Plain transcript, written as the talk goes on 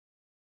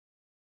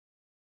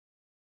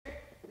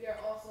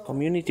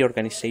Community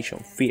organization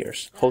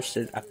FIERS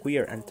hosted a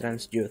queer and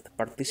trans youth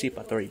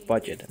participatory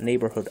budget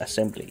neighborhood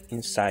assembly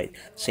inside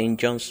St.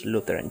 John's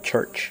Lutheran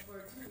Church.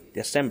 The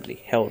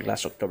assembly, held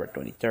last October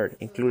 23rd,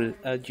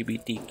 included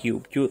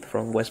LGBTQ youth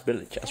from West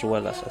Village as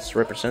well as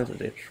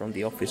representatives from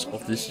the office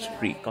of District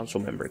 3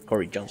 Councilmember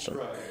Corey Johnson.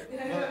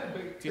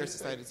 FIERS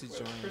decided to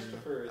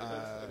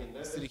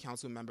join City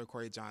Council member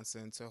Corey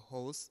Johnson to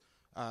host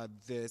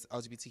this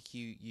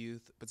LGBTQ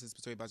youth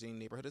participatory budgeting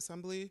neighborhood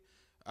assembly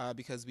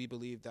because we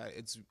believe that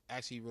it's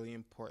actually really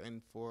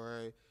important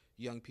for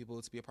young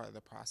people to be a part of the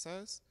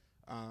process.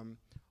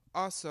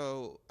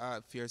 Also,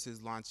 FIERS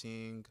is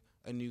launching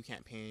a new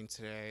campaign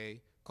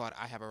today called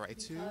I Have a Right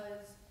To,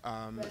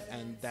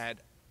 and that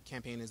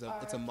campaign is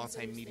it's a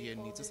multimedia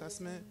needs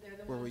assessment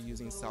where we're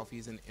using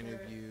selfies and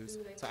interviews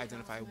to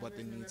identify what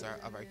the needs are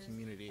of our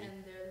community.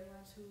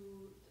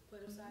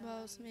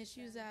 Well, some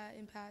issues that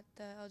impact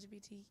the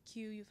LGBTQ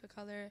youth of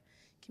color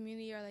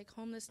community are like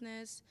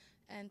homelessness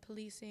and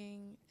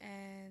policing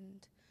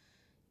and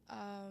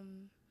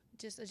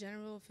just a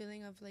general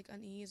feeling of like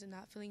unease and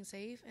not feeling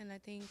safe. And I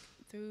think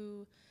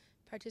through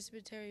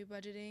participatory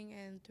budgeting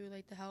and through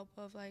like the help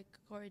of like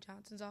Corey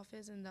Johnson's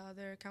office and the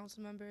other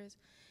council members,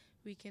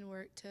 we can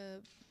work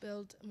to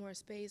build more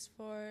space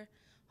for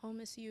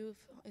homeless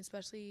youth,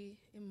 especially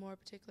in more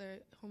particular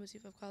homeless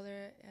youth of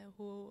color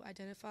who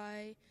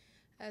identify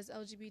as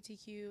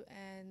LGBTQ,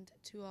 and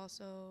to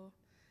also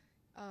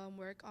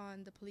work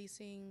on the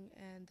policing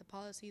and the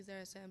policies that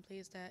are set in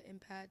place that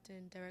impact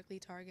and directly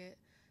target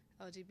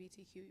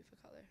LGBTQ youth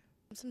of color.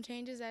 Some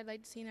changes I'd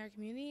like to see in our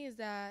community is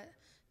that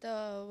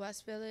the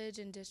West Village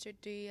and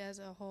District 3 as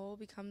a whole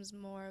becomes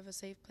more of a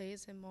safe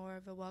place and more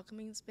of a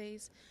welcoming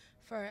space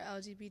for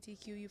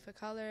LGBTQ youth of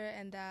color,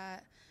 and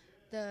that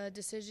the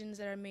decisions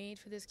that are made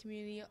for this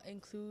community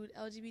include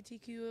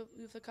LGBTQ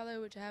youth of color,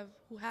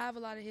 who have a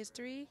lot of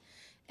history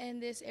in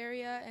this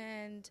area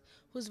and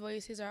whose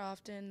voices are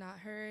often not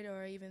heard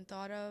or even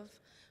thought of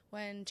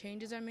when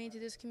changes are made to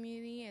this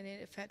community, and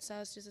it affects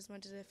us just as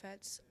much as it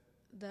affects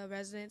the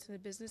residents and the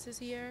businesses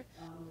here.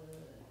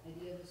 The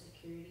idea of the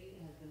security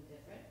has been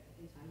different, I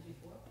think, times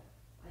before.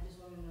 I just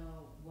want to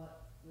know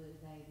what the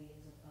ideas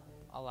of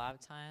other. A lot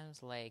of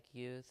times, like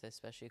youth,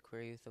 especially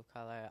queer youth of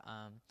color,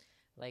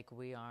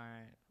 we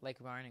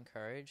aren't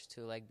encouraged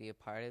to like be a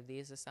part of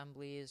these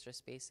assemblies or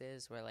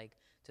spaces where like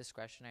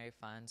discretionary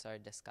funds are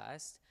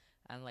discussed,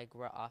 and like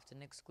we're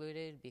often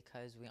excluded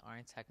because we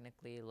aren't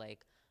technically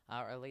like,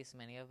 or at least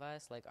many of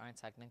us like aren't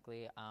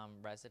technically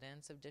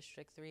residents of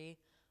District 3.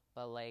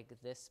 But like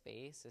this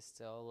space is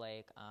still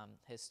like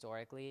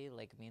historically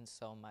like means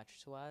so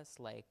much to us.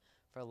 Like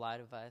for a lot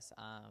of us,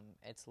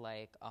 it's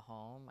like a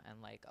home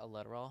and like a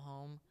literal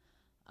home,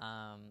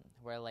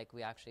 where like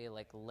we actually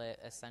like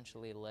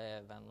essentially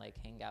live and like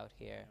hang out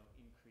here.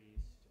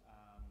 Increased,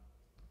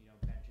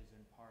 benches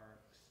and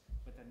parks,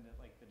 but then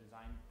the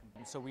design.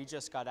 So we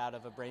just got out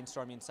of a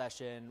brainstorming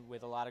session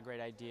with a lot of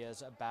great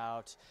ideas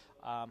about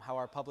how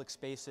our public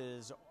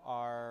spaces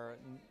are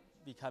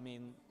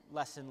becoming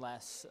less and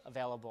less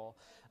available,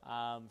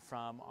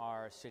 from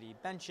our city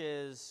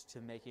benches to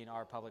making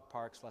our public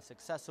parks less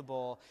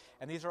accessible.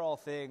 And these are all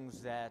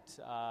things that,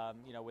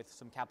 with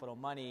some capital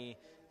money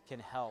can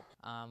help.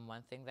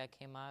 One thing that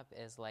came up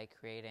is like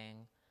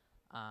creating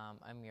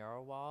a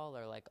mural wall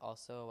or like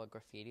also a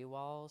graffiti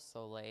wall.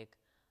 So like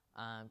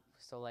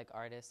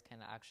artists can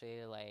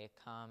actually like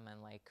come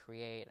and like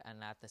create,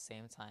 and at the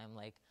same time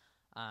like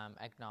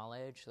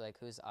acknowledge like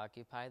who's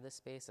occupied the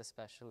space,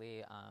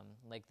 especially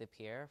like the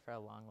pier for a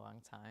long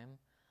time.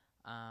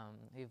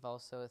 We've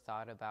also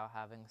thought about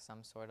having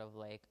some sort of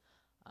like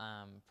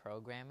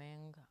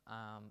programming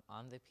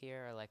on the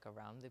pier or like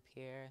around the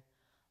pier,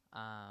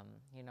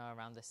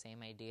 around the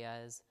same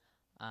ideas.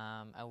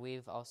 And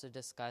we've also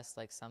discussed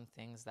like some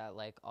things that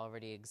like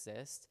already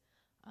exist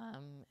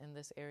in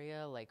this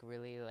area, like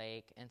really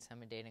like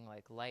intimidating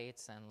like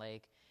lights and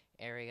like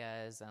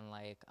areas and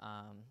like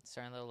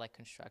certain little like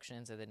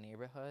constructions of the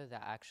neighborhood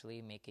that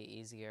actually make it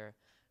easier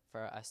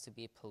for us to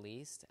be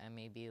policed, and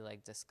maybe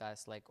like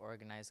discuss like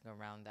organizing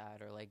around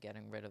that or like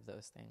getting rid of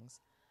those things.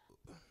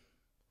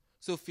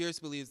 So FIERS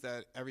believes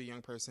that every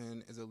young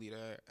person is a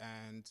leader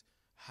and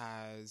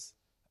has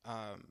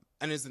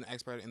and is an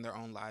expert in their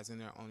own lives and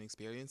their own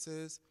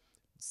experiences.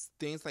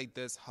 Things like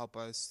this help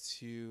us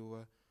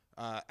to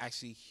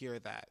actually hear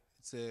that,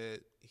 to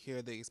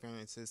hear the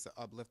experiences, to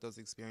uplift those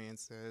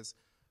experiences.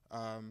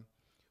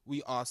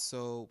 We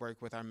also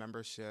work with our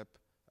membership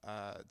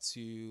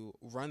to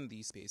run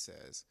these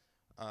spaces.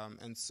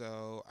 And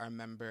so our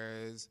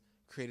members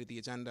created the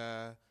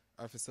agenda,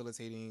 are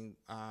facilitating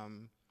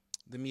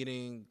the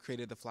meeting,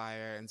 created the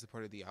flyer, and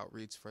supported the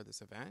outreach for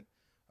this event.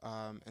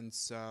 And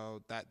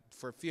so that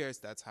for FIERS,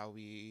 that's how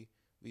we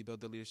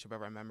build the leadership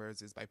of our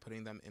members, is by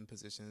putting them in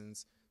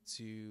positions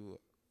to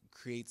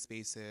create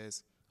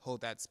spaces,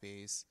 hold that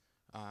space,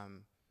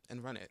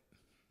 and run it.